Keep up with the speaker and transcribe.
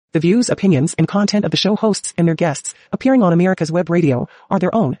The views, opinions, and content of the show hosts and their guests appearing on America's Web Radio are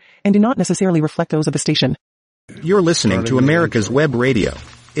their own and do not necessarily reflect those of the station. You're listening to America's Web Radio.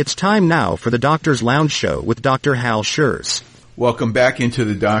 It's time now for the Doctor's Lounge Show with Dr. Hal Scherz. Welcome back into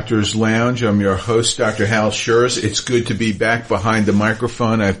the Doctor's Lounge. I'm your host, Dr. Hal Scherz. It's good to be back behind the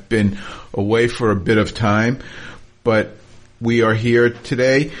microphone. I've been away for a bit of time, but we are here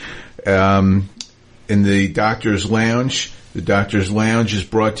today in the Doctor's Lounge. The Doctor's Lounge is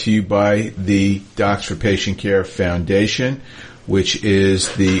brought to you by the Docs for Patient Care Foundation, which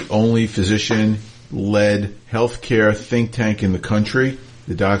is the only physician-led healthcare think tank in the country.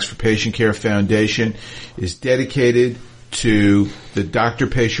 The Docs for Patient Care Foundation is dedicated to the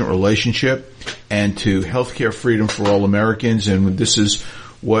doctor-patient relationship and to healthcare freedom for all Americans, and this is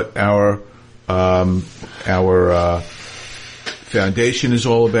what our foundation is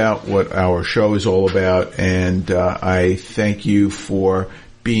all about, what our show is all about, and I thank you for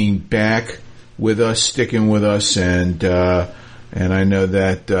being back with us, sticking with us, and I know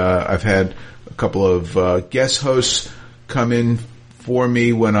that I've had a couple of guest hosts come in for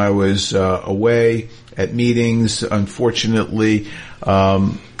me when I was away at meetings. Unfortunately,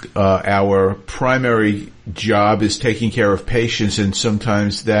 our primary job is taking care of patients, and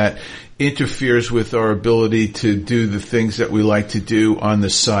sometimes that interferes with our ability to do the things that we like to do on the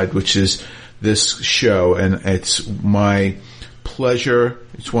side, which is this show. And it's my pleasure.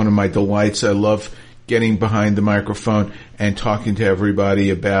 It's one of my delights. I love getting behind the microphone and talking to everybody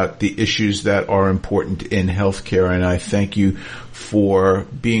about the issues that are important in healthcare. And I thank you for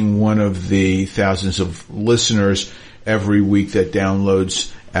being one of the thousands of listeners every week that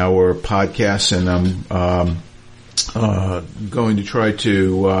downloads our podcast. And I'm going to try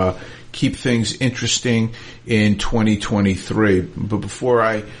to keep things interesting in 2023. But before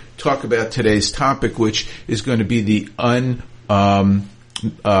I talk about today's topic, which is going to be the I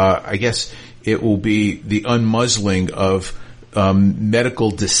guess it will be the un-muzzling of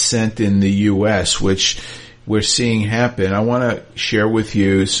medical dissent in the U.S., which we're seeing happen. I want to share with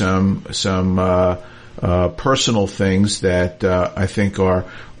you some personal things that I think are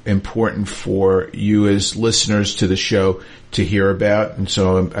important for you as listeners to the show to hear about, and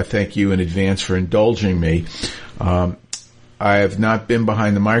so I thank you in advance for indulging me. I have not been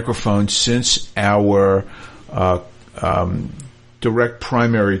behind the microphone since our direct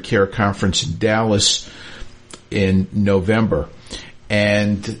primary care conference in Dallas in November,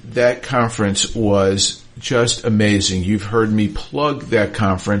 and that conference was just amazing. You've heard me plug that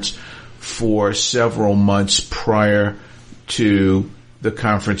conference for several months prior to the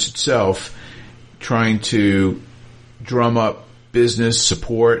conference itself, trying to drum up business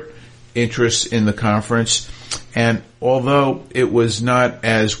support, interest in the conference. And although it was not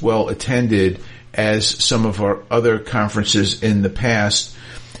as well attended as some of our other conferences in the past,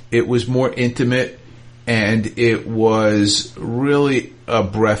 it was more intimate, and it was really a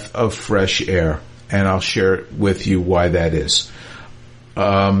breath of fresh air. And I'll share with you why that is.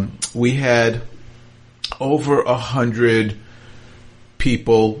 We had over 100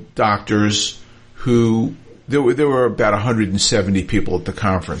 people, doctors, who there were about 170 people at the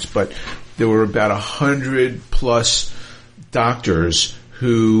conference, but there were about 100 plus doctors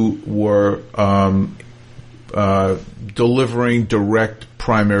who were delivering direct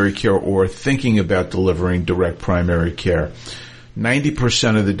primary care or thinking about delivering direct primary care.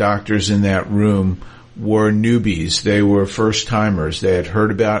 90% of the doctors in that room were newbies. They were first-timers. They had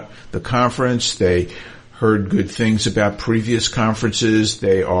heard about the conference. They heard good things about previous conferences.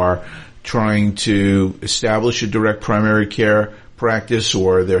 They are trying to establish a direct primary care practice,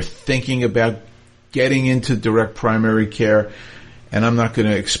 or they're thinking about getting into direct primary care. And I'm not going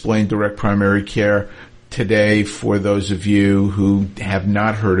to explain direct primary care today for those of you who have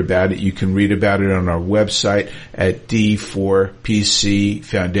not heard about it. You can read about it on our website at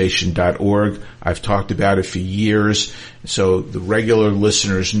d4pcfoundation.org. I've talked about it for years, so the regular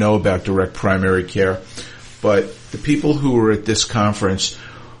listeners know about direct primary care. But the people who were at this conference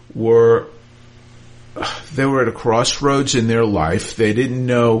were at a crossroads in their life. They didn't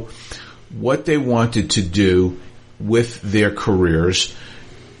know what they wanted to do with their careers,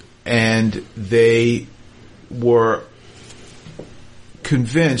 and they were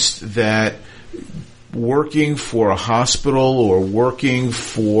convinced that working for a hospital or working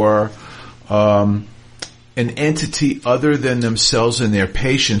for an entity other than themselves and their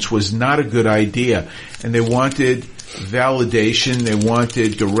patients was not a good idea. And they wanted validation, they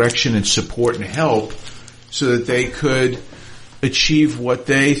wanted direction and support and help so that they could achieve what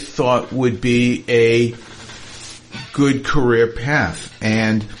they thought would be a good career path.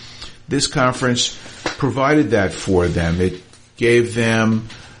 And this conference provided that for them. It gave them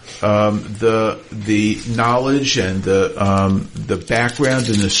the knowledge and the background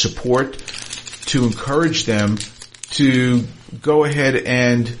and the support to encourage them to go ahead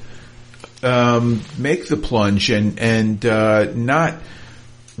and make the plunge and not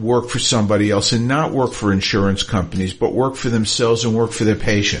work for somebody else and not work for insurance companies, but work for themselves and work for their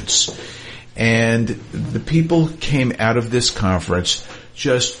patients. And the people came out of this conference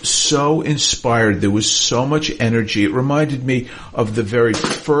just so inspired. There was so much energy. It reminded me of the very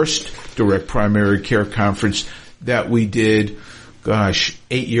first direct primary care conference that we did, 8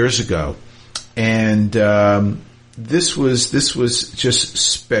 years ago. And this was just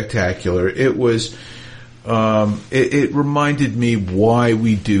spectacular. It was it reminded me why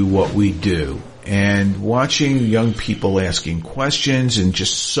we do what we do. And watching young people asking questions and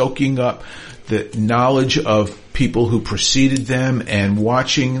just soaking up the knowledge of people who preceded them and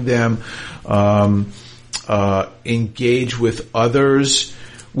watching them engage with others.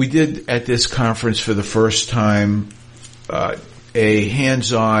 We did at this conference for the first time a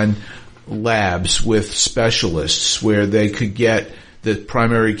hands-on labs with specialists where they could get, the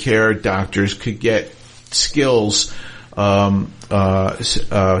primary care doctors could get skills. These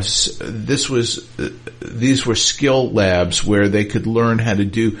were skill labs where they could learn how to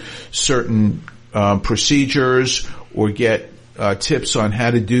do certain procedures or get tips on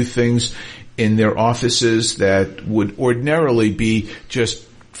how to do things in their offices that would ordinarily be just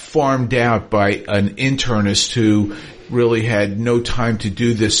farmed out by an internist who really had no time to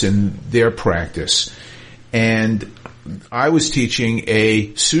do this in their practice. And I was teaching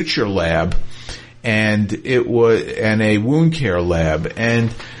a suture lab and a wound care lab,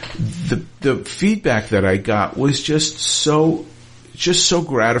 and the feedback that I got was just so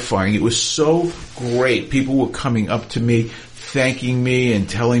gratifying. It was so great. People were coming up to me, thanking me and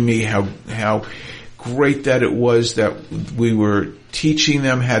telling me how great that it was that we were teaching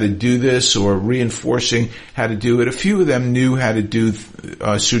them how to do this or reinforcing how to do it. A few of them knew how to do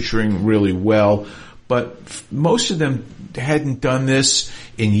suturing really well, but most of them hadn't done this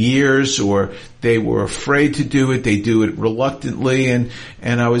in years, or they were afraid to do it. They do it reluctantly, and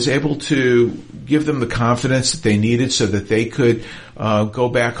I was able to give them the confidence that they needed so that they could go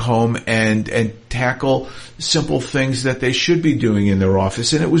back home and tackle simple things that they should be doing in their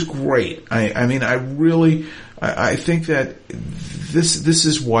office. And it was great. I think that this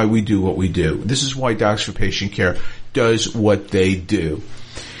is why we do what we do. This is why Docs for Patient Care does what they do.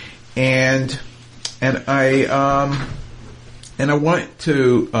 And I want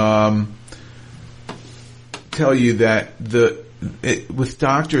to tell you that with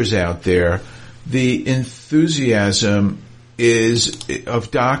doctors out there, the enthusiasm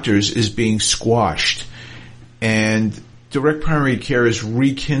of doctors is being squashed, and direct primary care is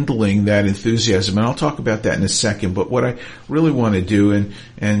rekindling that enthusiasm. And I'll talk about that in a second. But what I really want to do, and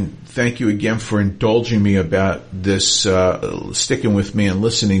thank you again for indulging me about this, sticking with me and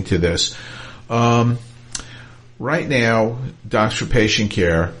listening to this. Right now, Docs for Patient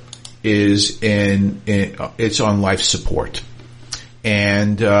Care is it's on life support,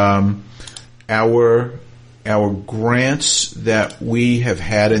 and our grants that we have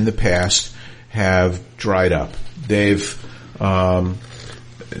had in the past have dried up. They've the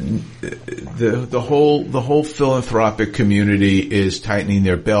whole philanthropic community is tightening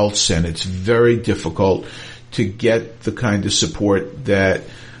their belts, and it's very difficult to get the kind of support that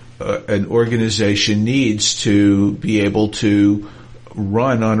an organization needs to be able to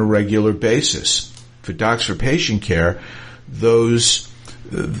run on a regular basis. For Docs for Patient Care, the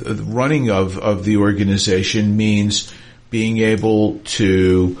running of the organization means being able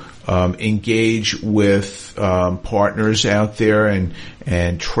to engage with partners out there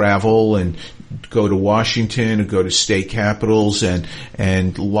and travel and go to Washington or go to state capitals and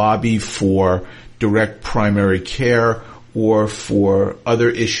lobby for direct primary care or for other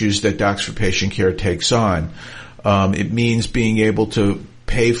issues that Docs for Patient Care takes on. It means being able to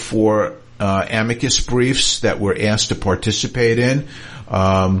pay for amicus briefs that we're asked to participate in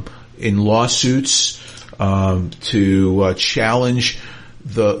lawsuits to challenge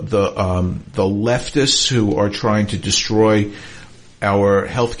the leftists who are trying to destroy our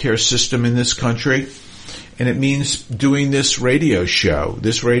healthcare system in this country. And it means doing this radio show.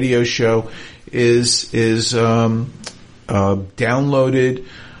 This radio show is downloaded,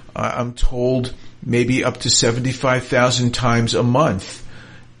 I'm told, maybe up to 75,000 times a month.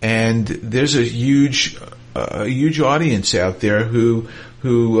 And there's a huge audience out there who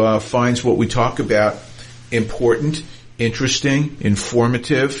finds what we talk about important, interesting,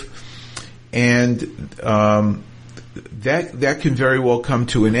 informative, and that can very well come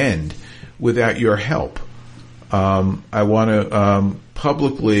to an end without your help. I want to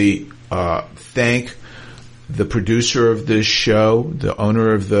publicly thank the producer of this show, the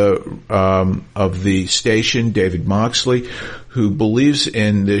owner of the station, David Moxley, who believes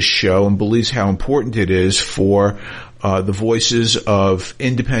in this show and believes how important it is for the voices of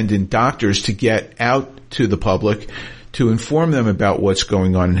independent doctors to get out to the public, to inform them about what's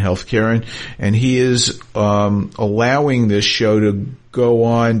going on in healthcare. And he is allowing this show to go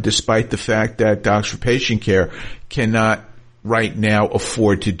on despite the fact that Docs for Patient Care cannot right now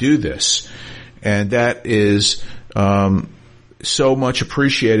afford to do this. And that is so much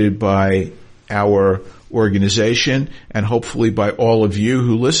appreciated by our organization and hopefully by all of you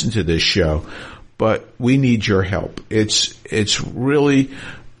who listen to this show. But we need your help. It's really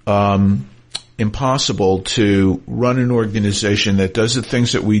impossible to run an organization that does the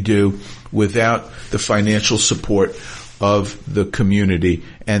things that we do without the financial support of the community.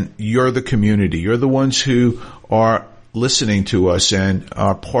 And you're the community. You're the ones who are listening to us and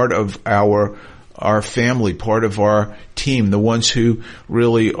are part of our family, part of our team, the ones who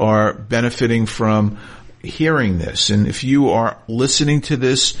really are benefiting from hearing this. And if you are listening to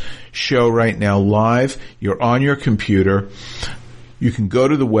this show right now live, you're on your computer, you can go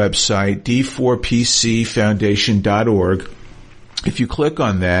to the website, d4pcfoundation.org. If you click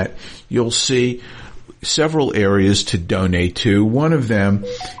on that, you'll see several areas to donate to. One of them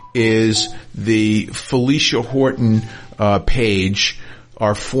is the Felicia Horton page,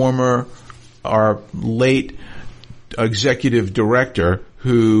 our late executive director,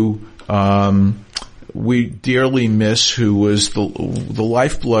 who we dearly miss, who was the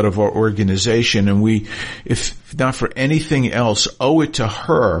lifeblood of our organization, and we, if not for anything else, owe it to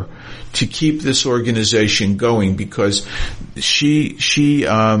her to keep this organization going, because she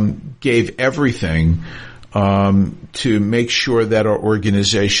gave everything to make sure that our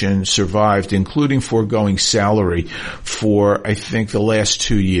organization survived, including foregoing salary for, I think, the last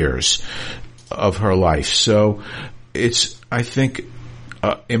 2 years of her life. So it's, I think,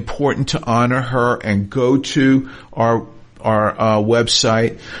 important to honor her and go to our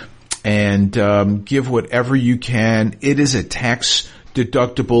website and give whatever you can. It is a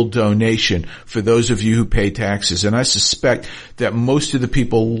tax-deductible donation for those of you who pay taxes. And I suspect that most of the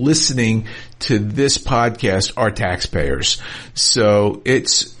people listening to this podcast are taxpayers. So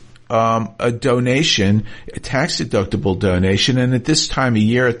it's a donation, a tax-deductible donation. And at this time of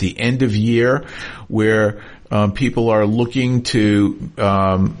year, at the end of year, where people are looking to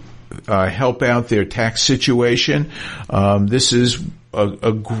help out their tax situation, this is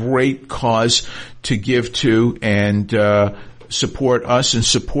a great cause to give to and support us and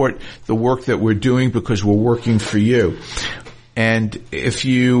support the work that we're doing, because we're working for you. And if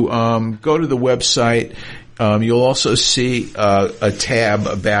you go to the website, you'll also see a tab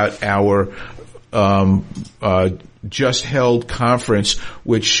about our just held conference,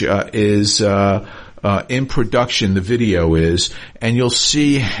 which is in production, the video is, and you'll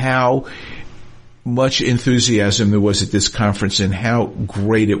see how much enthusiasm there was at this conference and how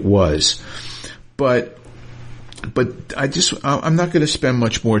great it was. But I'm not going to spend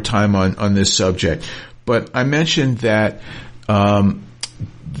much more time on this subject. But I mentioned that the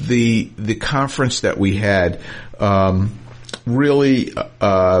conference that we had really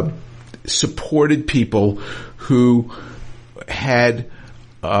supported people who had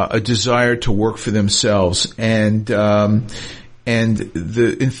a desire to work for themselves, and the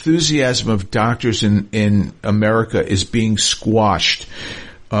enthusiasm of doctors in America is being squashed.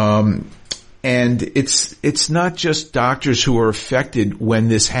 And it's not just doctors who are affected when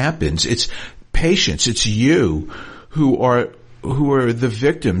this happens. It's patients. It's you who are the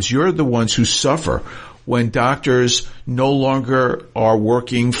victims. You're the ones who suffer when doctors no longer are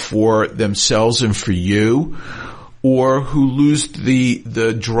working for themselves and for you, or who lose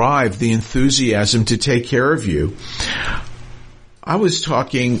the drive, the enthusiasm to take care of you. I was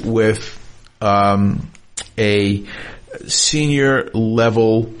talking with a senior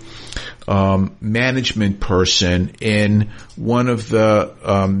level management person in one of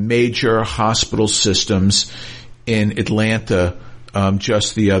the major hospital systems in Atlanta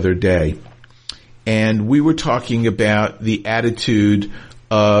just the other day. And we were talking about the attitude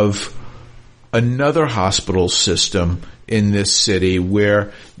of another hospital system in this city,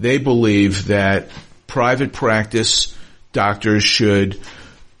 where they believe that private practice doctors should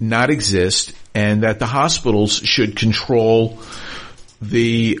not exist and that the hospitals should control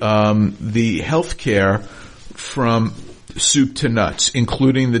the health care from soup to nuts,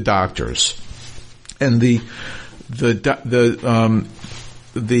 including the doctors. And the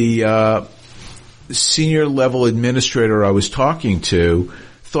senior level administrator I was talking to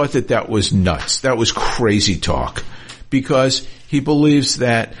thought that was nuts. That was crazy talk, because He believes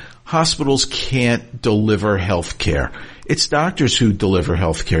that hospitals can't deliver health care. It's doctors who deliver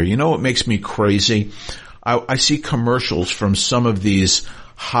health care. You know what makes me crazy? I see commercials from some of these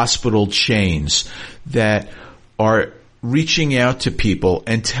hospital chains that are reaching out to people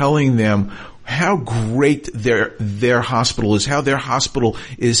and telling them how great their hospital is, how their hospital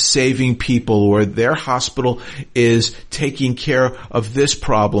is saving people, or their hospital is taking care of this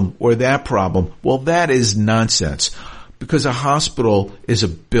problem or that problem. Well, that is nonsense, because a hospital is a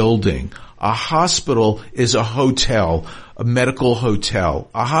building. A hospital is a hotel, a medical hotel.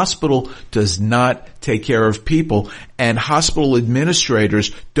 A hospital does not take care of people, and hospital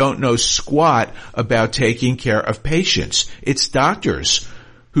administrators don't know squat about taking care of patients. It's doctors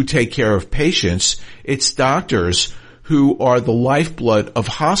who take care of patients. It's doctors who are the lifeblood of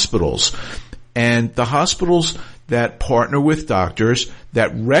hospitals. And the hospitals that partner with doctors,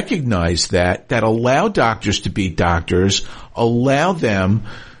 that recognize that allow doctors to be doctors, allow them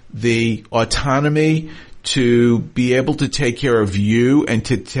the autonomy to be able to take care of you and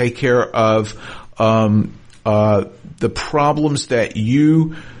to take care of the problems that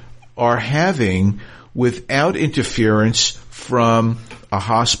you are having without interference from a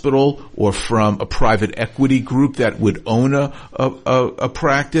hospital or from a private equity group that would own a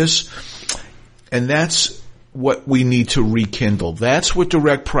practice. And that's what we need to rekindle. That's what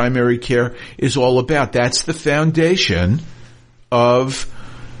direct primary care is all about. That's the foundation of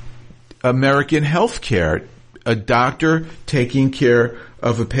American healthcare, a doctor taking care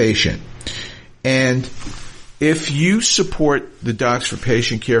of a patient. And if you support the Docs for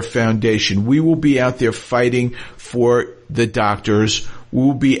Patient Care Foundation, we will be out there fighting for the doctors. We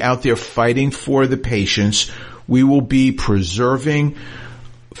will be out there fighting for the patients. We will be preserving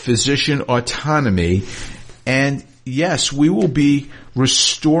physician autonomy. And yes, we will be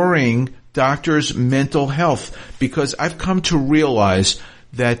restoring doctors' mental health, because I've come to realize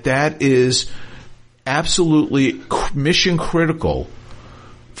that is absolutely mission critical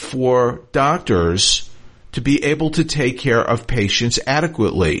for doctors to be able to take care of patients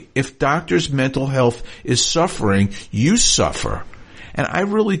adequately. If doctors' mental health is suffering, you suffer. And I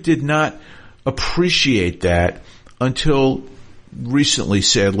really did not appreciate that until recently,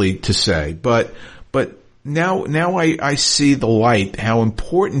 sadly to say. But now I see the light, how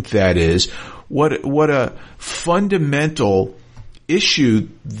important that is, what a fundamental issue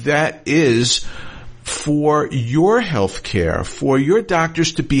that is for your health care, for your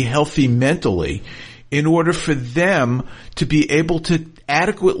doctors to be healthy mentally, in order for them to be able to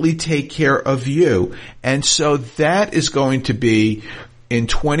adequately take care of you. And so that is going to be, in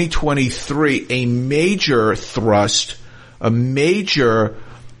 2023, a major thrust, a major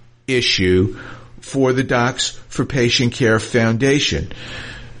issue for the Docs for Patient Care Foundation.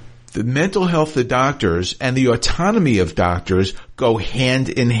 The mental health of doctors and the autonomy of doctors go hand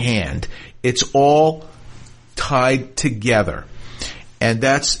in hand. It's all tied together. And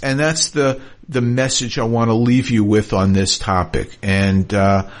that's the message I want to leave you with on this topic. And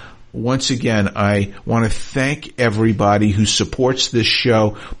once again, I want to thank everybody who supports this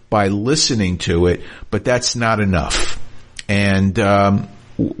show by listening to it, but that's not enough. And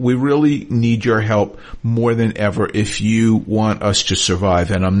we really need your help more than ever if you want us to survive.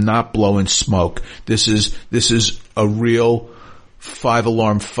 And I'm not blowing smoke. This is a real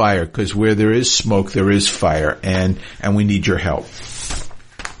 5-alarm fire, because where there is smoke, there is fire, and we need your help.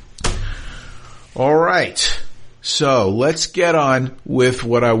 All right. So let's get on with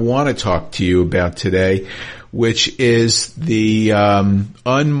what I want to talk to you about today, which is the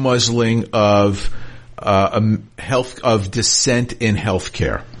un-muzzling of dissent in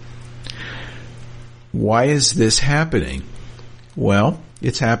healthcare. Why is this happening? Well,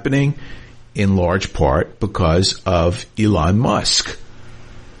 it's happening in large part because of Elon Musk.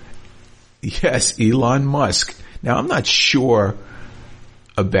 Yes, Elon Musk. Now, I'm not sure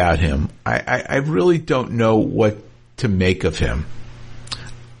about him. I really don't know what to make of him.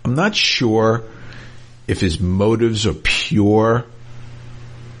 I'm not sure if his motives are pure,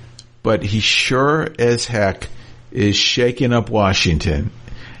 but he sure as heck is shaking up Washington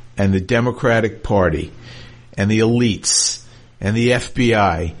and the Democratic Party and the elites and the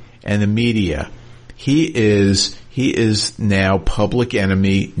FBI and the media. He is now public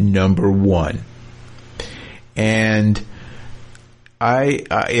enemy number one. And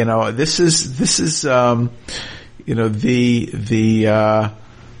this is the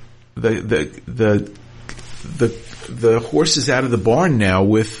horse is out of the barn now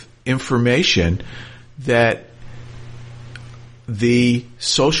with information that the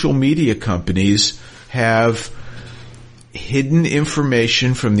social media companies have hidden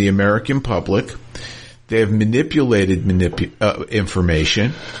information from the American public, They have manipulated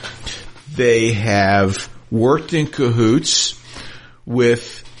information. They have worked in cahoots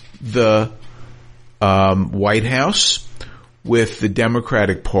with the White House, with the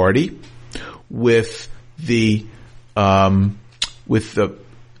Democratic Party, with the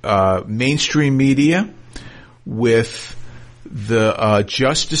mainstream media, with the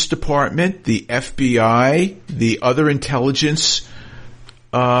Justice Department, the FBI, the other intelligence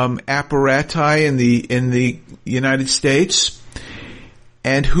apparati in the United States,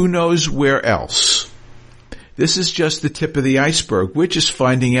 and who knows where else. This is just the tip of the iceberg. We're just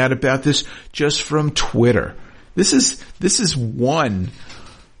finding out about this just from Twitter. This is one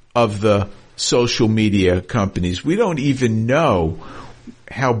of the social media companies. We don't even know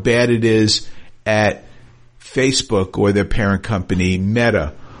how bad it is at Facebook or their parent company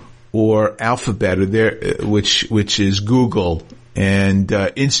Meta or Alphabet, or which is Google and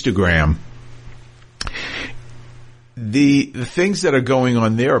Instagram. The things that are going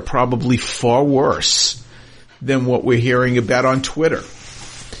on there are probably far worse than what we're hearing about on Twitter.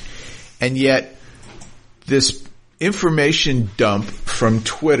 And yet, this information dump from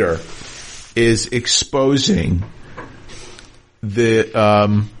Twitter is exposing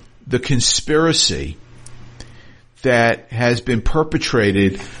the conspiracy that has been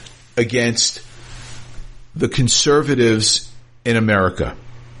perpetrated against the conservatives in America.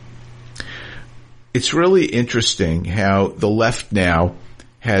 It's really interesting how the left now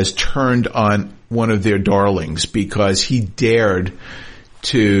has turned on one of their darlings because he dared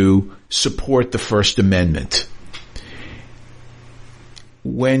to support the First Amendment.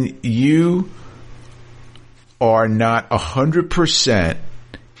 When you are not 100%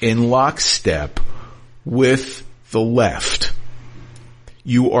 in lockstep with the left,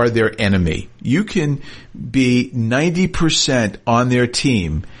 you are their enemy. You can be 90% on their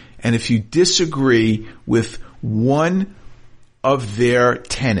team, and if you disagree with one of their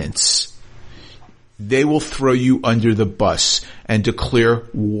tenets, they will throw you under the bus and declare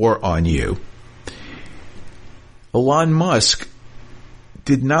war on you. Elon Musk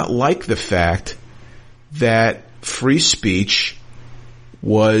did not like the fact that free speech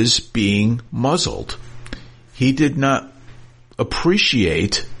was being muzzled. He did not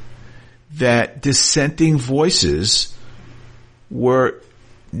appreciate that dissenting voices were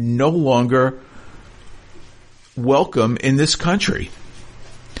no longer welcome in this country.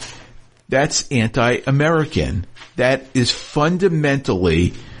 That's anti-American. That is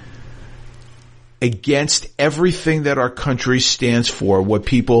fundamentally against everything that our country stands for, what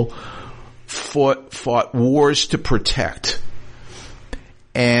people fought wars to protect.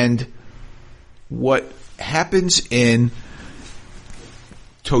 And what happens in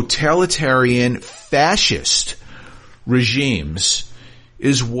totalitarian fascist regimes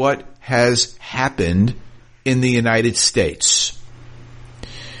is what has happened in the United States.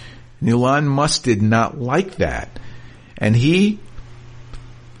 And Elon Musk did not like that. And he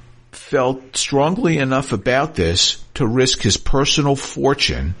felt strongly enough about this to risk his personal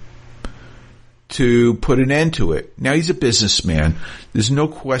fortune to put an end to it. Now, he's a businessman. There's no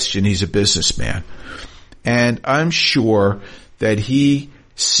question he's a businessman. And I'm sure that he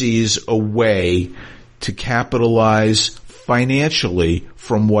sees a way to capitalize financially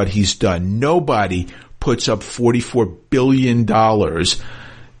from what he's done. Nobody puts up $44 billion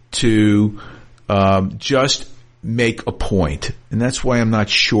to just make a point. And that's why I'm not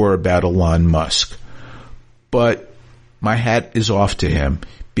sure about Elon Musk. But my hat is off to him,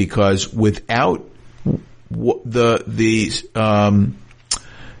 because without the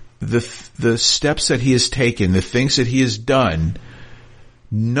steps that he has taken, the things that he has done,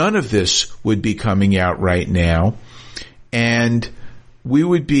 none of this would be coming out right now. And we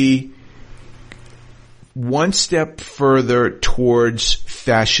would be one step further towards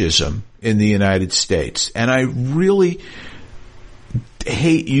fascism in the United States. And I really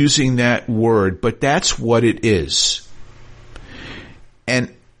hate using that word, but that's what it is.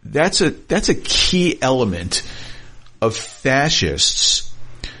 And that's a key element of fascists,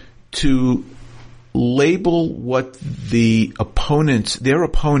 to label what their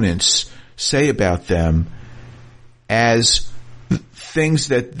opponents say about them as things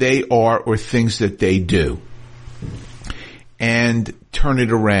that they are or things that they do, and turn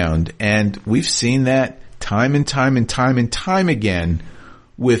it around. And we've seen that time and time and time and time again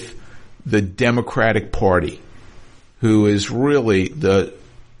with the Democratic Party, who is really the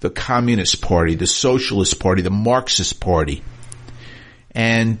Communist Party, the Socialist Party, the Marxist Party.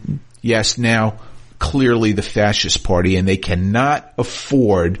 And yes, now clearly the Fascist Party, and they cannot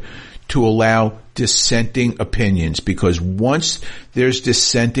afford to allow dissenting opinions, because once there's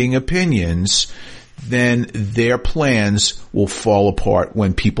dissenting opinions, then their plans will fall apart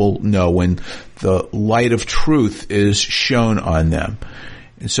when people know, when the light of truth is shown on them.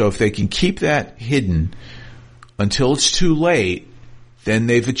 And so if they can keep that hidden until it's too late, then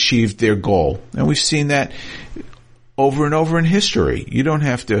they've achieved their goal. And we've seen that over and over in history. You don't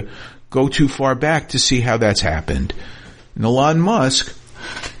have to go too far back to see how that's happened. And Elon Musk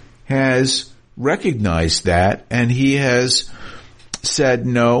has recognized that, and he has said,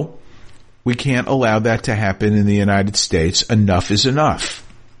 no, we can't allow that to happen in the United States. Enough is enough.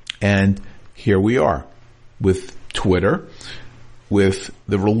 And here we are with Twitter, with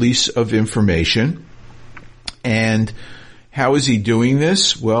the release of information. And how is he doing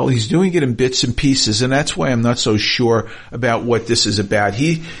this? Well, he's doing it in bits and pieces, and that's why I'm not so sure about what this is about.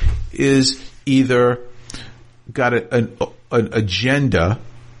 He is either got an agenda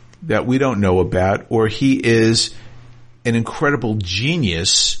that we don't know about, or he is an incredible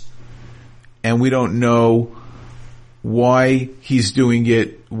genius, and we don't know why he's doing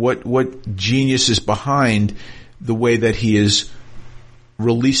it, what genius is behind the way that he is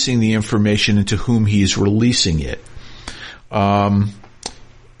releasing the information and to whom he is releasing it.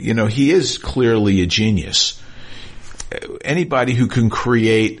 He is clearly a genius. Anybody who can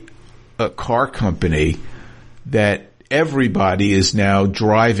create a car company that everybody is now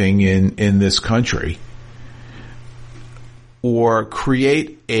driving in this country, or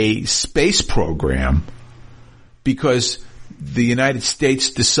create a space program because the United States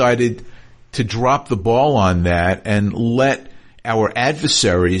decided to drop the ball on that and let our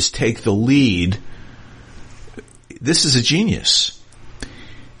adversaries take the lead. This is a genius.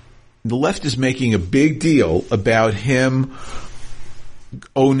 The left is making a big deal about him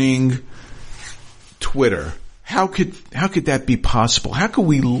owning Twitter. How could that be possible? How could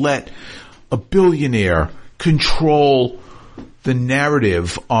we let a billionaire control the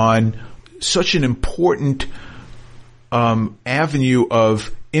narrative on such an important avenue of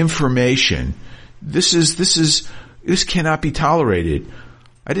information? This cannot be tolerated.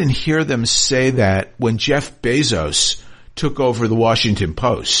 I didn't hear them say that when Jeff Bezos took over the Washington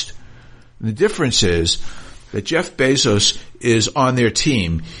Post. And the difference is that Jeff Bezos is on their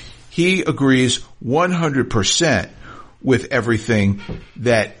team. He agrees 100% with everything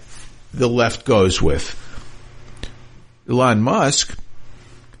that the left goes with. Elon Musk,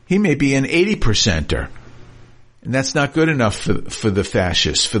 he may be an 80%er. And that's not good enough for the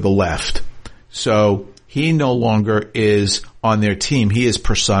fascists, for the left. So he no longer is on their team. He is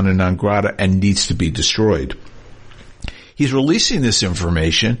persona non grata and needs to be destroyed. He's releasing this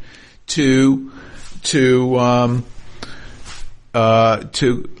information to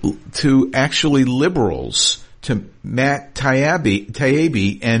actually liberals, to Matt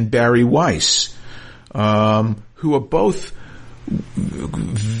Taibbi and Barry Weiss, who are both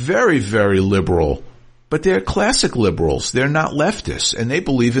very, very liberal, but they're classic liberals. They're not leftists, and they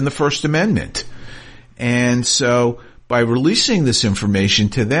believe in the First Amendment. And so by releasing this information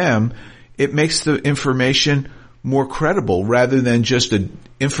to them, it makes the information more credible rather than just an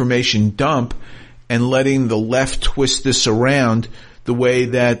information dump and letting the left twist this around the way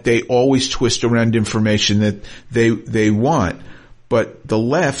that they always twist around information that they want. But the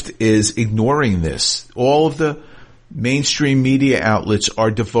left is ignoring this. All of the mainstream media outlets are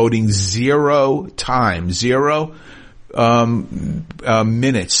devoting zero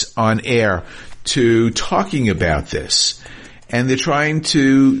minutes on air to talking about this. And they're trying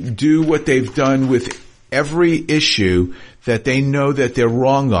to do what they've done with every issue that they know that they're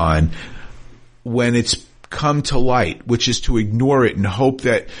wrong on when it's come to light, which is to ignore it and hope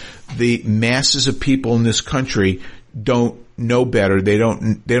that the masses of people in this country don't know better. They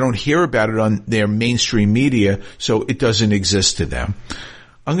don't hear about it on their mainstream media, so it doesn't exist to them.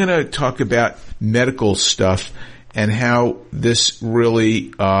 I'm going to talk about medical stuff and how this really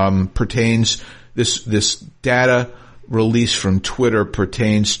pertains, this data release from Twitter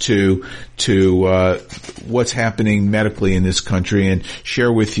pertains to what's happening medically in this country, and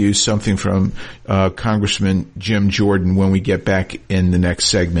share with you something from Congressman Jim Jordan when we get back in the next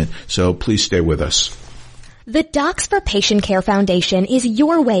segment. So please stay with us. The Docs for Patient Care Foundation is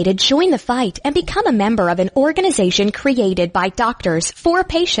your way to join the fight and become a member of an organization created by doctors for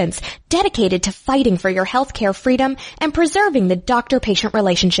patients, dedicated to fighting for your healthcare freedom and preserving the doctor-patient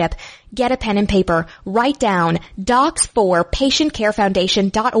relationship. Get a pen and paper. Write down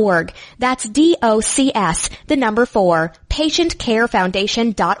docs4patientcarefoundation.org. That's DOCS, the number 4,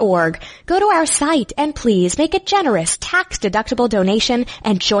 patientcarefoundation.org. Go to our site and please make a generous tax-deductible donation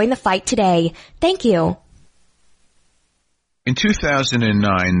and join the fight today. Thank you. In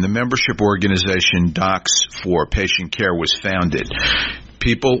 2009, the membership organization Docs for Patient Care was founded.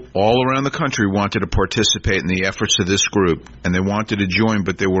 people all around the country wanted to participate in the efforts of this group, and they wanted to join,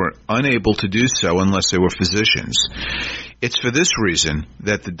 but they were unable to do so unless they were physicians. It's for this reason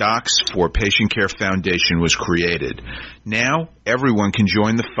that the Docs for Patient Care Foundation was created. Now, everyone can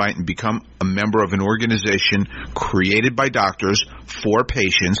join the fight and become a member of an organization created by doctors for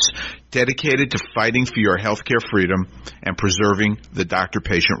patients, dedicated to fighting for your healthcare freedom and preserving the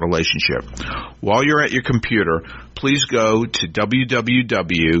doctor-patient relationship. While you're at your computer, please go to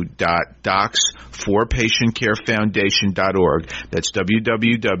www.docs4patientcarefoundation.org. That's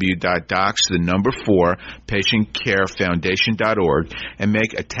www.docs4patientcarefoundation.org and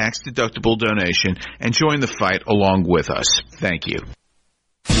make a tax-deductible donation and join the fight along with us. Thank you.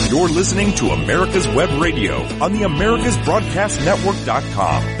 You're listening to America's Web Radio on the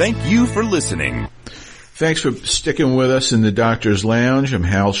AmericasBroadcastNetwork.com. Thank you for listening. Thanks for sticking with us in the Doctor's Lounge. I'm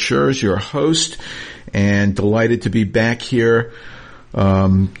Hal Scherz, your host, and delighted to be back here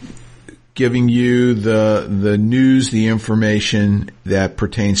giving you the news, the information that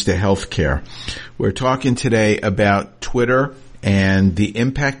pertains to healthcare. We're talking today about Twitter and the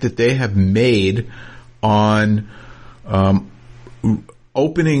impact that they have made on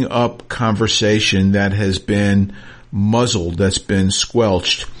opening up conversation that has been muzzled, that's been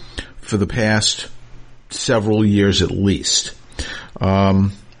squelched for the past several years at least.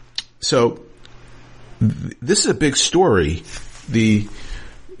 So this is a big story, the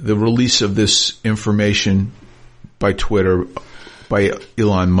release of this information by Twitter, by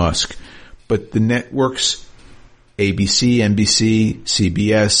Elon Musk. But the networks, ABC, NBC,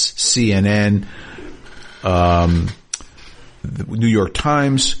 CBS, CNN, the New York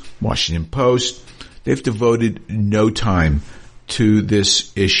Times, Washington Post, they've devoted no time to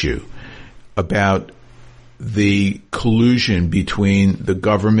this issue about the collusion between the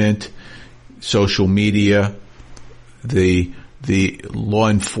government, social media, the law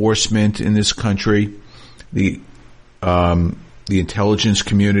enforcement in this country, the intelligence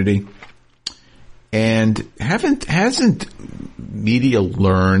community, and hasn't media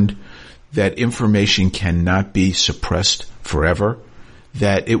learned that information cannot be suppressed forever,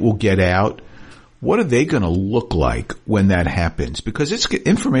 that it will get out? What are they going to look like when that happens? Because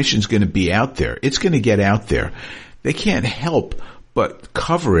information is going to be out there. It's going to get out there. They can't help but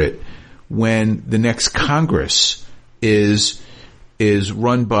cover it when the next Congress is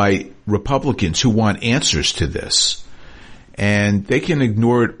run by Republicans who want answers to this. And they can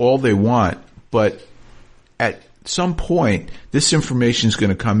ignore it all they want, but at some point, this information is going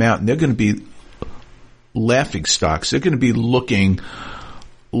to come out, and they're going to be laughing stocks. They're going to be looking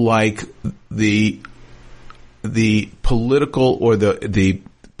like the political or the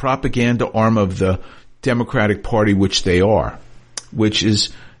propaganda arm of the Democratic Party, which they are, which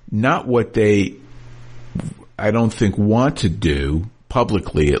is not what they, I don't think, want to do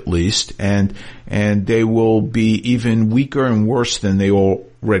publicly, at least, and they will be even weaker and worse than they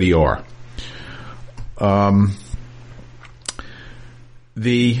already are. On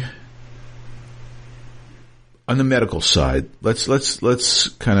the medical side, let's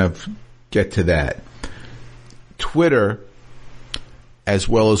kind of get to that. Twitter, as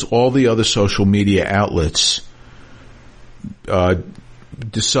well as all the other social media outlets,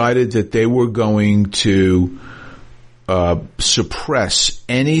 decided that they were going to suppress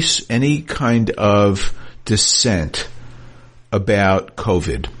any kind of dissent about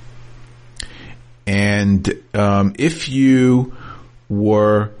COVID. And if you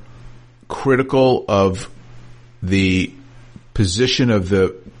were critical of the position of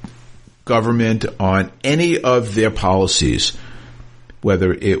the government on any of their policies,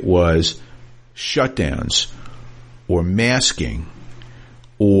 whether it was shutdowns or masking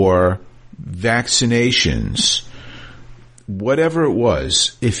or vaccinations, whatever it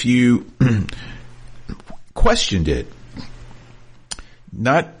was, if you questioned it,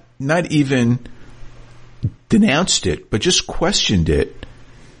 not even denounced it, but just questioned it,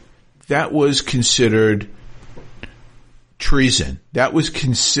 that was considered treason. That was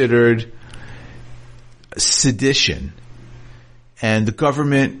considered sedition. And the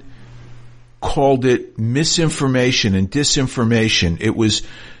government called it misinformation and disinformation. It was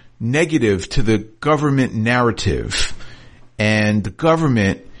negative to the government narrative. And the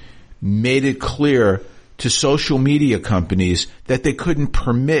government made it clear to social media companies that they couldn't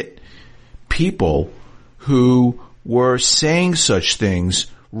permit people who were saying such things,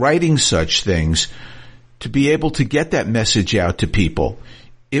 writing such things, to be able to get that message out to people.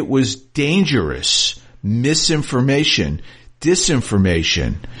 It was dangerous. Misinformation,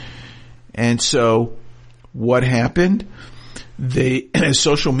 disinformation. And so what happened? The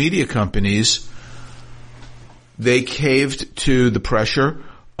social media companies, they caved to the pressure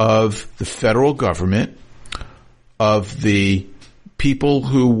of the federal government, of the people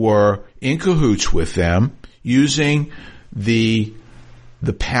who were in cahoots with them, using the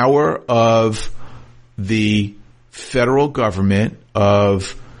power of the federal government,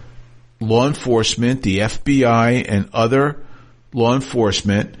 of law enforcement, the FBI and other law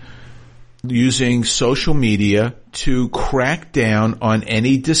enforcement, using social media to crack down on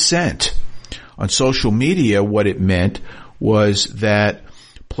any dissent. On social media, what it meant was that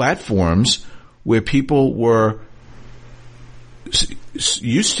platforms where people were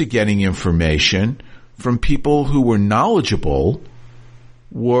used to getting information from people who were knowledgeable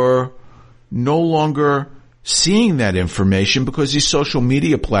were no longer seeing that information because these social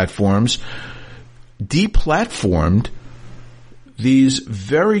media platforms deplatformed these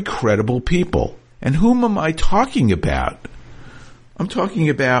very credible people. And whom am I talking about? I'm talking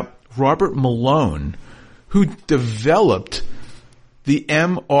about Robert Malone, who developed the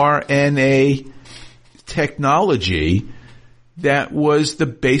mRNA technology that was the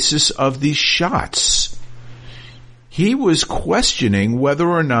basis of these shots. He was questioning whether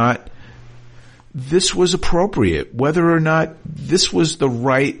or not this was appropriate, whether or not this was the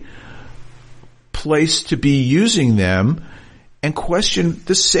right place to be using them, and questioned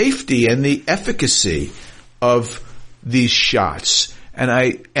the safety and the efficacy of these shots. And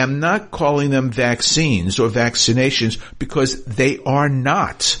I am not calling them vaccines or vaccinations because they are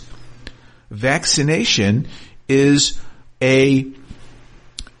not. Vaccination is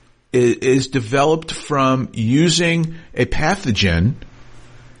developed from using a pathogen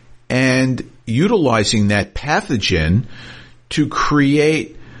and utilizing that pathogen to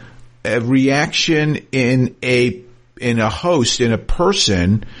create a reaction in a host, in a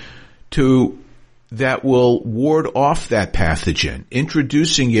person, that will ward off that pathogen,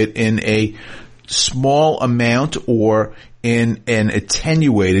 introducing it in a small amount or in an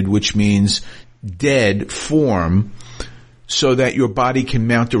attenuated, which means dead form, so that your body can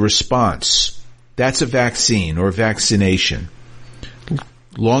mount a response. That's a vaccine or vaccination.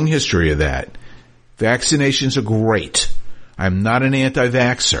 Long history of that. Vaccinations are great. I'm not an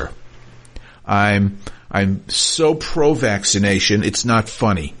anti-vaxxer. I'm so pro-vaccination, it's not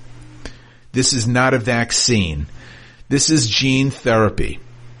funny. This is not a vaccine. This is gene therapy.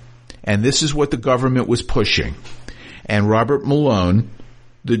 And this is what the government was pushing. And Robert Malone,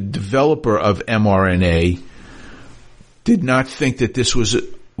 the developer of mRNA, did not think that this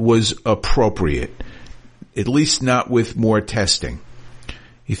was appropriate, at least not with more testing.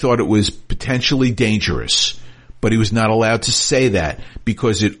 He thought it was potentially dangerous, but he was not allowed to say that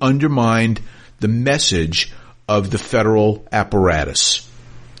because it undermined the message of the federal apparatus.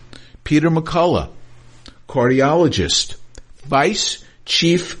 Peter McCullough, cardiologist, vice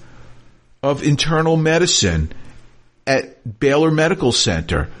chief of internal medicine at Baylor Medical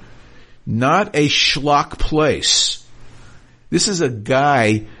Center, not a schlock place. This is a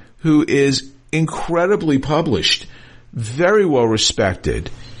guy who is incredibly published, very well respected.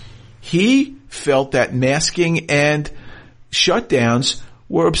 He felt that masking and shutdowns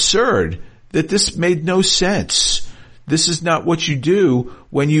were absurd, that this made no sense. This is not what you do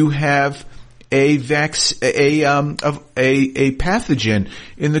when you have a pathogen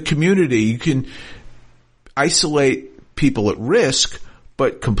in the community. You can isolate people at risk,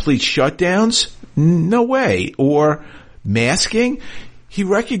 but complete shutdowns? No way. Or masking? He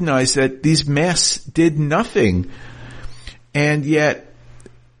recognized that these masks did nothing. And yet,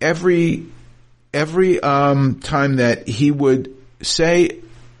 every time that he would say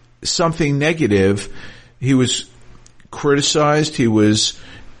something negative, he was criticized, he was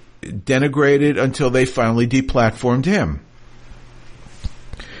denigrated until they finally deplatformed him.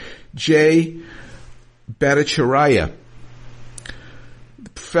 Jay Bhattacharya,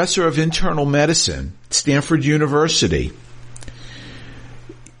 professor of internal medicine, Stanford University,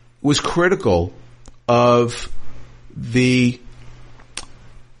 was critical of the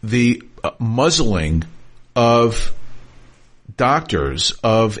muzzling of doctors,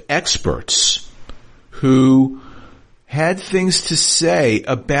 of experts who had things to say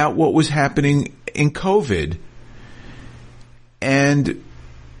about what was happening in COVID, and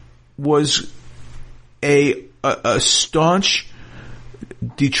was a staunch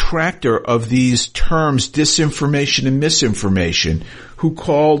detractor of these terms, disinformation and misinformation, who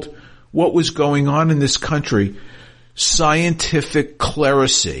called what was going on in this country scientific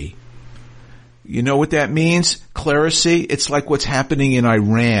clerisy. You know what that means? Clerisy? It's like what's happening in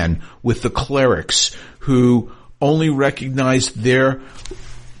Iran with the clerics who only recognize their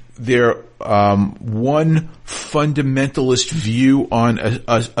one fundamentalist view on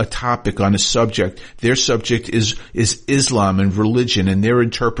a topic, on a subject. Their subject is Islam and religion and their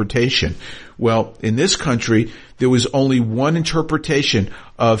interpretation. Well, in this country, there was only one interpretation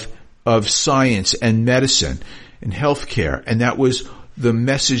of science and medicine and healthcare, and that was the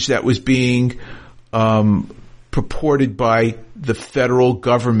message that was being purported by the federal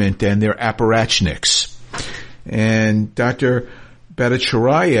government and their apparatchiks. And Dr.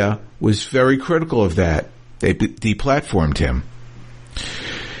 Bhattacharya was very critical of that. They deplatformed him.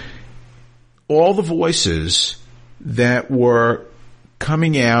 All the voices that were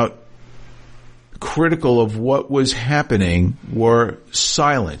coming out critical of what was happening were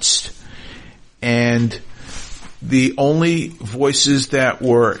silenced. And the only voices that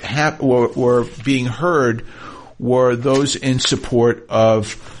were being heard were those in support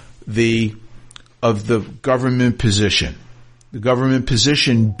of the government position. The government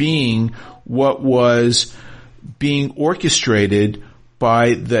position being what was being orchestrated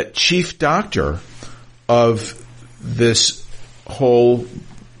by the chief doctor of this whole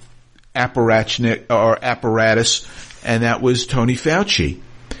apparatus, and that was Tony Fauci.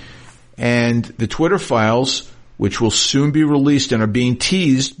 And the Twitter files, which will soon be released and are being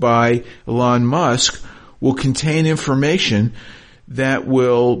teased by Elon Musk, will contain information that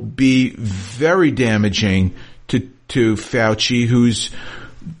will be very damaging to Fauci, who's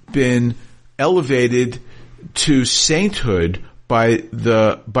been elevated to sainthood by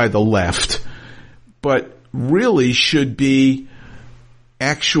the left, but really should be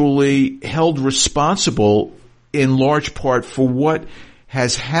actually held responsible in large part for what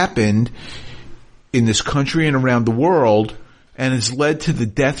has happened in this country and around the world, and has led to the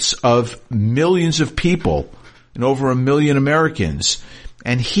deaths of millions of people and over 1 million Americans.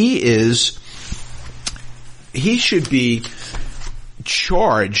 And he should be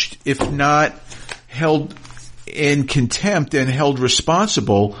charged, if not held in contempt and held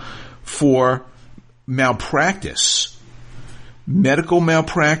responsible for malpractice, medical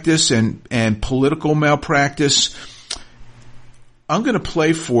malpractice and political malpractice. I'm going to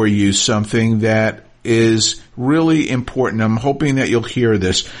play for you something that is really important. I'm hoping that you'll hear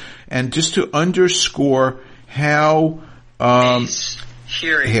this. And just to underscore how to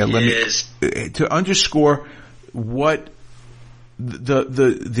underscore what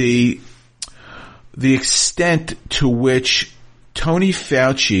the extent to which Tony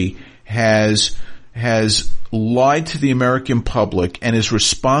Fauci has lied to the American public and is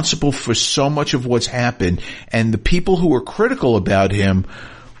responsible for so much of what's happened, and the people who were critical about him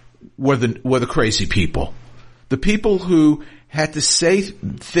were the crazy people. The people who had to say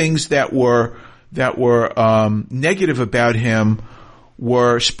things that were negative about him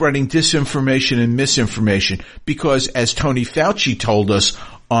were spreading disinformation and misinformation, because, as Tony Fauci told us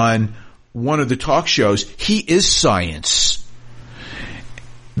on one of the talk shows, he is science.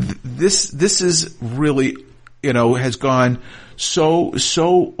 This is really, has gone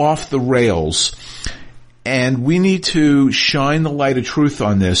so off the rails, and we need to shine the light of truth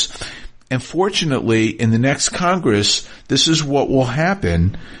on this. And fortunately, in the next Congress, this is what will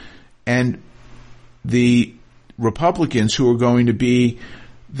happen, and the Republicans, who are going to be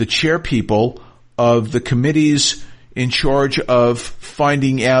the chairpeople of the committees in charge of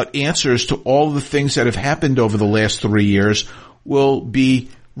finding out answers to all the things that have happened over the last 3 years, will be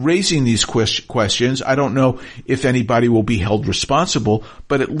raising these questions. I don't know if anybody will be held responsible,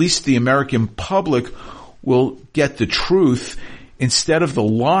 but at least the American public will get the truth instead of the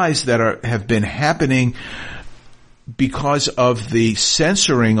lies that have been happening because of the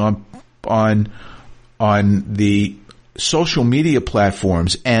censoring on the social media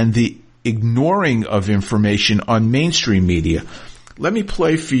platforms and the ignoring of information on mainstream media. Let me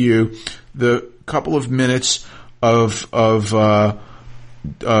play for you the couple of minutes of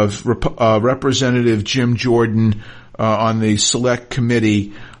Representative Jim Jordan on the Select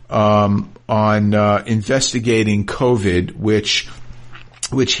Committee on investigating COVID, which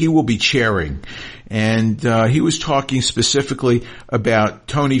he will be chairing. And he was talking specifically about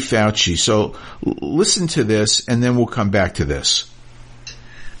Tony Fauci. So listen to this, and then we'll come back to this.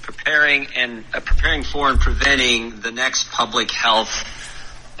 Preparing for and preventing the next public health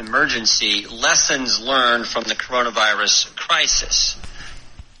emergency. Lessons learned from the coronavirus crisis.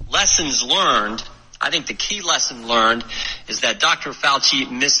 Lessons learned. I think the key lesson learned is that Dr.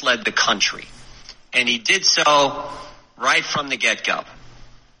 Fauci misled the country, and he did so right from the get-go.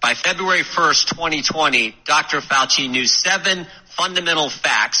 By February 1st, 2020, Dr. Fauci knew 7 fundamental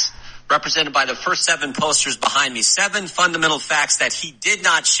facts, represented by the first 7 posters behind me, 7 fundamental facts that he did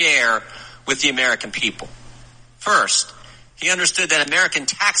not share with the American people. First, He understood that American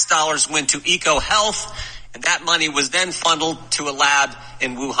tax dollars went to EcoHealth, and that money was then funneled to a lab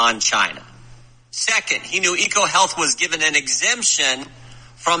in Wuhan, China. Second, he knew EcoHealth was given an exemption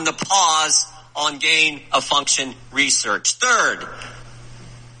from the pause on gain-of-function research. Third,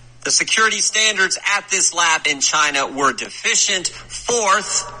 the security standards at this lab in China were deficient.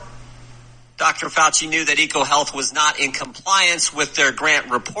 Fourth, Dr. Fauci knew that EcoHealth was not in compliance with their grant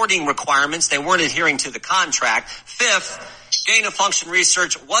reporting requirements. They weren't adhering to the contract. Fifth, gain-of-function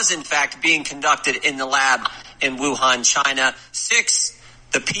research was in fact being conducted in the lab in Wuhan, China. Sixth,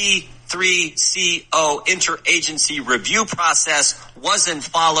 the P3CO interagency review process wasn't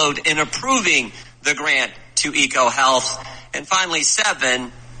followed in approving the grant to EcoHealth. And finally,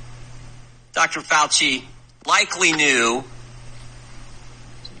 seven, Dr. Fauci likely knew,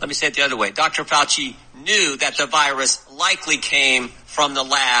 let me say it the other way, Dr. Fauci knew that the virus likely came from the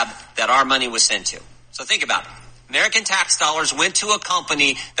lab that our money was sent to. So think about it. American tax dollars went to a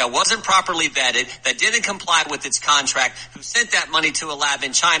company that wasn't properly vetted, that didn't comply with its contract, who sent that money to a lab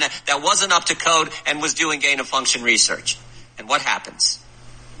in China that wasn't up to code and was doing gain-of-function research. And what happens?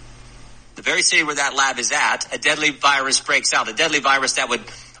 The very city where that lab is at, a deadly virus breaks out, a deadly virus that would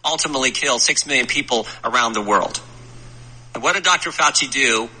ultimately kill 6 million people around the world. And what did Dr. Fauci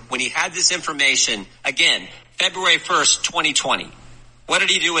do when he had this information, again, February 1st, 2020? What did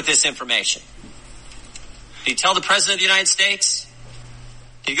he do with this information? Did he tell the President of the United States?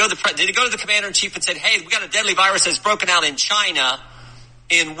 Did he go to the Commander-in-Chief and said, hey, we got a deadly virus that's broken out in China,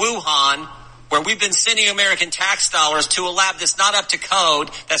 in Wuhan, where we've been sending American tax dollars to a lab that's not up to code,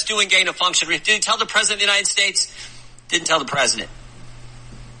 that's doing gain-of-function? Did he tell the President of the United States? Didn't tell the President.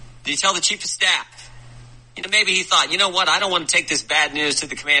 Did he tell the Chief of Staff? Maybe he thought, you know what, I don't want to take this bad news to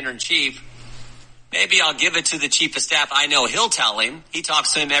the Commander-in-Chief. Maybe I'll give it to the Chief of Staff. I know he'll tell him. He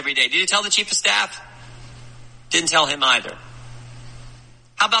talks to him every day. Did he tell the Chief of Staff? Didn't tell him either.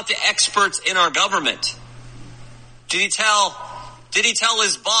 How about the experts in our government? Did he tell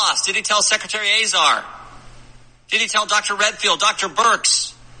his boss? Did he tell Secretary Azar? Did he tell Dr. Redfield, Dr.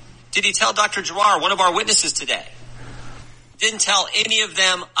 Birx? Did he tell Dr. Giroir, one of our witnesses today? Didn't tell any of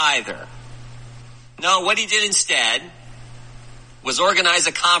them either. No, what he did instead was organize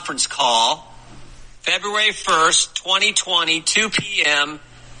a conference call February 1st, 2020, 2 p.m.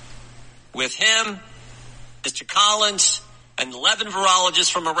 with him, Mr. Collins, and 11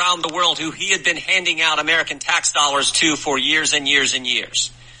 virologists from around the world who he had been handing out American tax dollars to for years and years and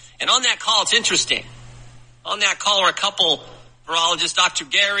years. And on that call, it's interesting. On that call are a couple virologists, Dr.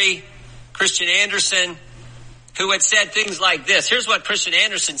 Gary, Christian Anderson, who had said things like this. Here's what Christian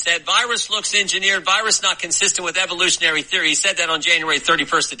Anderson said. Virus looks engineered. Virus not consistent with evolutionary theory. He said that on January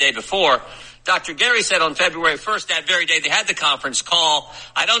 31st, the day before. Dr. Gary said on February 1st, that very day they had the conference call,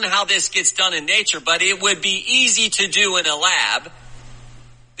 I don't know how this gets done in nature, but it would be easy to do in a lab.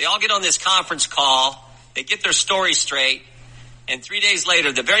 They all get on this conference call. They get their story straight. And 3 days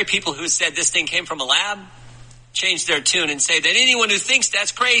later, the very people who said this thing came from a lab change their tune and say that anyone who thinks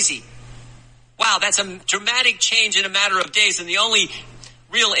that's crazy. Wow, that's a dramatic change in a matter of days. And the only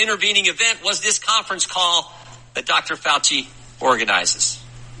real intervening event was this conference call that Dr. Fauci organizes.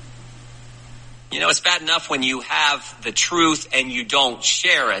 It's bad enough when you have the truth and you don't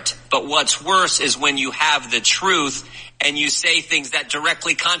share it. But what's worse is when you have the truth and you say things that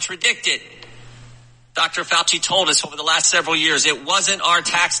directly contradict it. Dr. Fauci told us over the last several years it wasn't our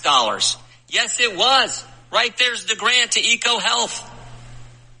tax dollars. Yes, it was. Right there's the grant to EcoHealth.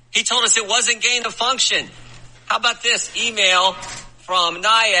 He told us it wasn't gain of function. How about this email from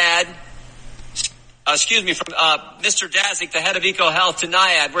NIAID, from Mr. Dazik, the head of EcoHealth, to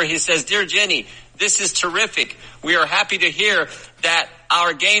NIAID, where he says, Dear Jenny, this is terrific. We are happy to hear that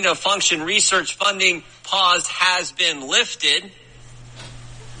our gain of function research funding pause has been lifted.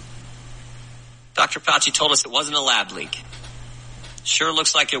 Dr. Fauci told us it wasn't a lab leak. Sure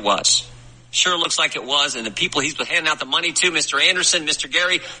looks like it was. Sure looks like it was, and the people he's been handing out the money to, Mr. Anderson, Mr.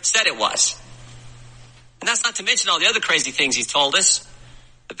 Gary, said it was. And that's not to mention all the other crazy things he's told us.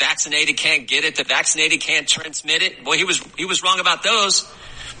 The vaccinated can't get it. The vaccinated can't transmit it. Boy, he was wrong about those.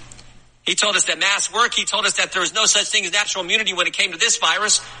 He told us that masks work. He told us that there was no such thing as natural immunity when it came to this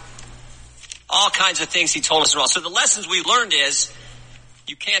virus. All kinds of things he told us wrong. So the lessons we learned is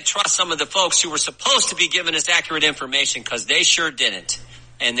you can't trust some of the folks who were supposed to be giving us accurate information because they sure didn't.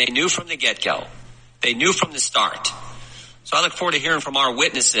 And they knew from the get-go. They knew from the start. So I look forward to hearing from our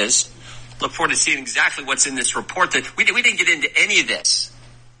witnesses. Look forward to seeing exactly what's in this report. That we didn't get into any of this.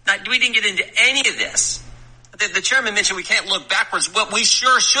 We didn't get into any of this. The chairman mentioned we can't look backwards. Well, we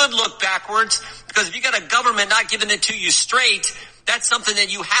sure should look backwards, because if you got a government not giving it to you straight, That's something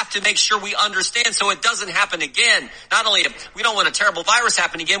that you have to make sure we understand so it doesn't happen again. Not only we don't want a terrible virus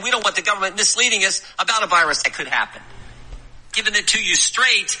happening again, we don't want the government misleading us about a virus that could happen. Giving it to you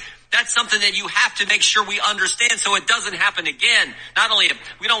straight, that's something that you have to make sure we understand so it doesn't happen again. Not only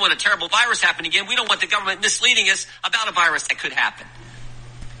we don't want a terrible virus happening again, we don't want the government misleading us about a virus that could happen.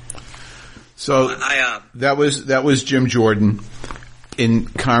 So that was Jim Jordan in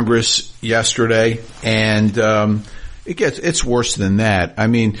Congress yesterday, and it's worse than that. I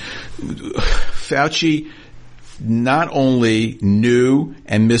mean, Fauci not only knew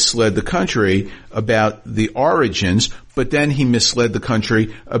and misled the country about the origins, but then he misled the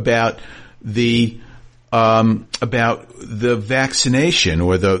country about the vaccination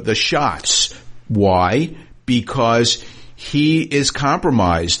or the shots. Why? Because he is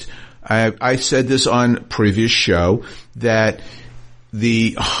compromised. I said this on a previous show that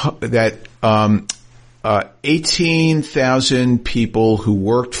 18,000 people who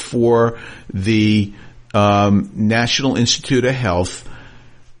worked for the National Institute of Health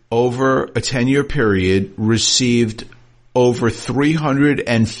over a 10-year period received over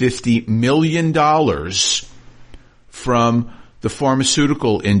 $350 million from the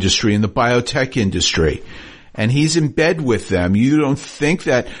pharmaceutical industry and the biotech industry. And he's in bed with them. You don't think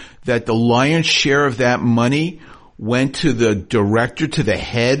that the lion's share of that money went to the director, to the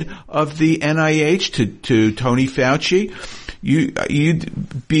head of the NIH, to Tony Fauci?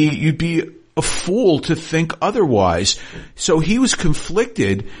 You'd be a fool to think otherwise. So he was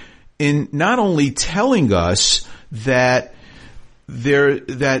conflicted in not only telling us that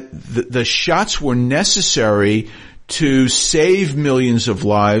the shots were necessary to save millions of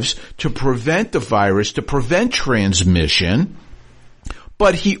lives, to prevent the virus, to prevent transmission,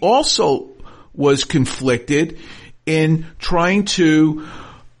 but he also was conflicted in trying to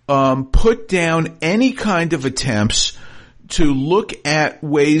put down any kind of attempts to look at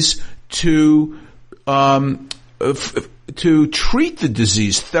ways to treat the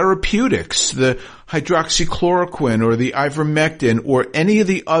disease, therapeutics, the hydroxychloroquine or the ivermectin or any of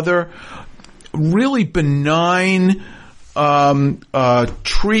the other really benign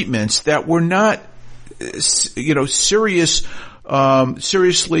treatments that were not,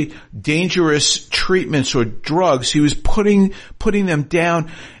 seriously dangerous treatments or drugs. He was putting them down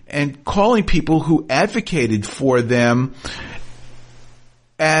and calling people who advocated for them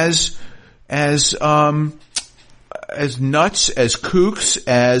as nuts, as kooks,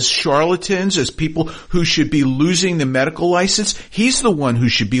 as charlatans, as people who should be losing the medical license. He's the one who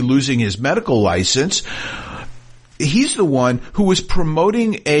should be losing his medical license. He's the one who was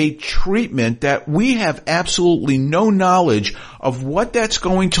promoting a treatment that we have absolutely no knowledge of what that's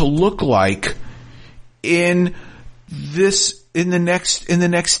going to look like in the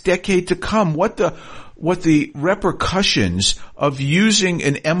next decade to come. What the repercussions of using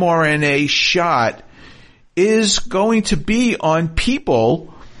an mRNA shot is going to be on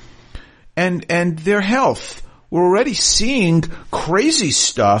people and their health. We're already seeing crazy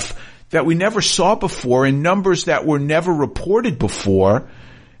stuff that we never saw before in numbers that were never reported before.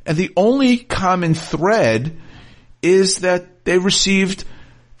 And the only common thread is that they received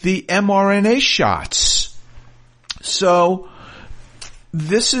the mRNA shots. So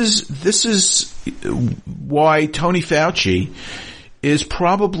this is why Tony Fauci is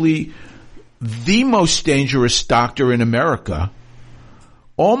probably the most dangerous doctor in America,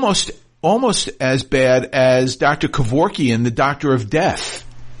 almost as bad as Dr. Kevorkian, the doctor of death.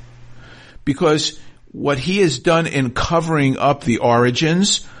 Because what he has done in covering up the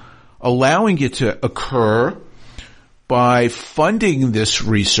origins, allowing it to occur by funding this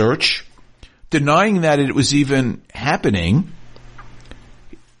research, denying that it was even happening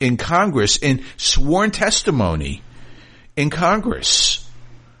in Congress, in sworn testimony in Congress,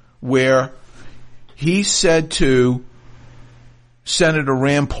 where he said to Senator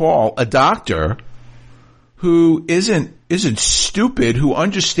Rand Paul, a doctor who isn't stupid, who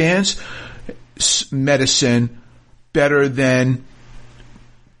understands medicine better than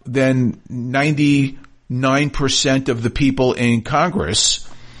 99% of the people in Congress,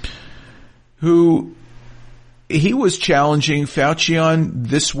 who he was challenging Fauci on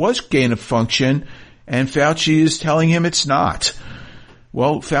this was gain of function, and Fauci is telling him it's not.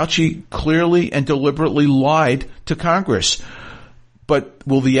 Well, Fauci clearly and deliberately lied to Congress. But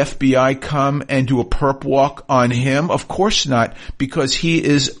will the FBI come and do a perp walk on him? Of course not, because he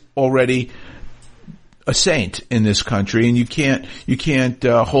is already a saint in this country, and you can't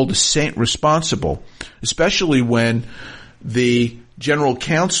hold a saint responsible, especially when the general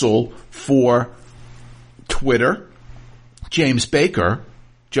counsel for Twitter, James Baker,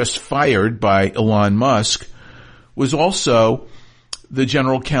 just fired by Elon Musk, was also the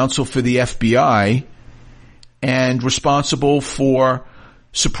general counsel for the FBI and responsible for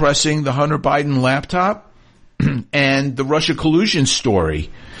suppressing the Hunter Biden laptop and the Russia collusion story.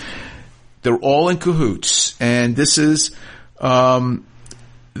 They're all in cahoots, and this is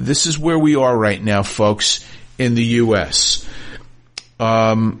where we are right now, folks, in the U.S.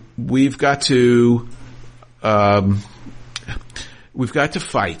 We've got to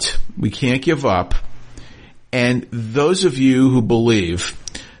fight. We can't give up. And those of you who believe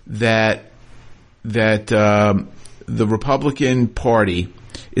that the Republican Party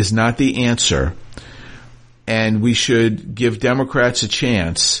is not the answer, and we should give Democrats a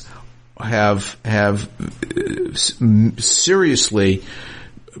chance, have seriously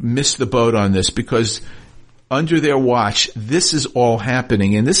missed the boat on this, because under their watch, this is all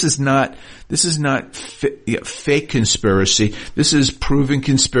happening, and this is not fake conspiracy. This is proven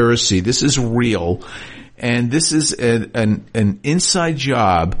conspiracy. This is real, and this is an inside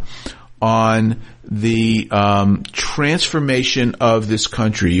job on the transformation of this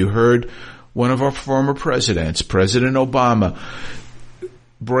country. You heard one of our former presidents, President Obama,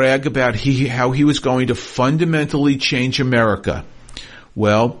 brag about how he was going to fundamentally change America.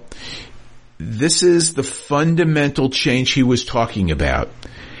 Well, this is the fundamental change he was talking about.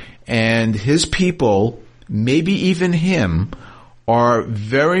 And his people, maybe even him, are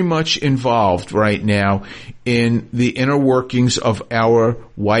very much involved right now in the inner workings of our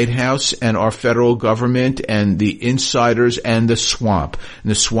White House and our federal government and the insiders and the swamp.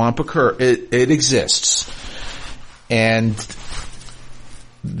 And the swamp it exists. And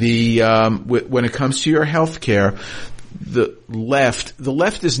when it comes to your health care, the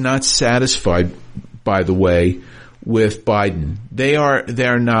left is not satisfied, by the way, with Biden.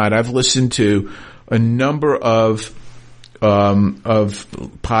 They're not. I've listened to a number of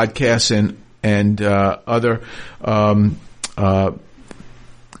podcasts and other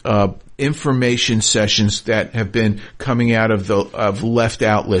information sessions that have been coming out of left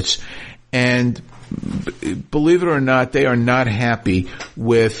outlets, and believe it or not, they are not happy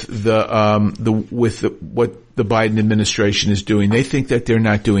with what the Biden administration is doing. They think that they're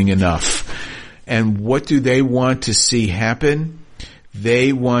not doing enough. And what do they want to see happen?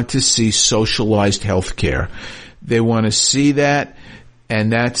 They want to see socialized health care. They want to see that,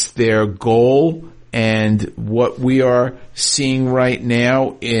 and that's their goal. And what we are seeing right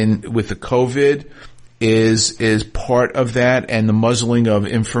now with the COVID is part of that, and the muzzling of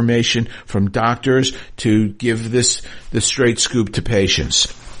information from doctors to give the straight scoop to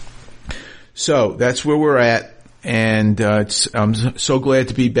patients. So that's where we're at, and I'm so glad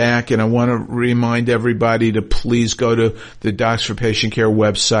to be back, and I want to remind everybody to please go to the Docs for Patient Care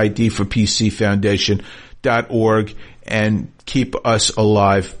website, d4pcfoundation.org, and keep us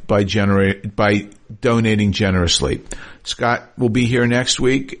alive by donating generously. Scott will be here next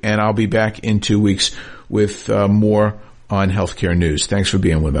week, and I'll be back in 2 weeks with more on healthcare news. Thanks for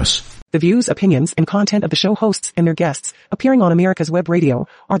being with us. The views, opinions, and content of the show hosts and their guests appearing on America's Web Radio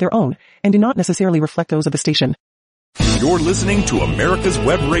are their own and do not necessarily reflect those of the station. You're listening to America's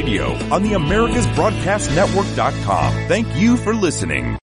Web Radio on the AmericasBroadcastNetwork.com. Thank you for listening.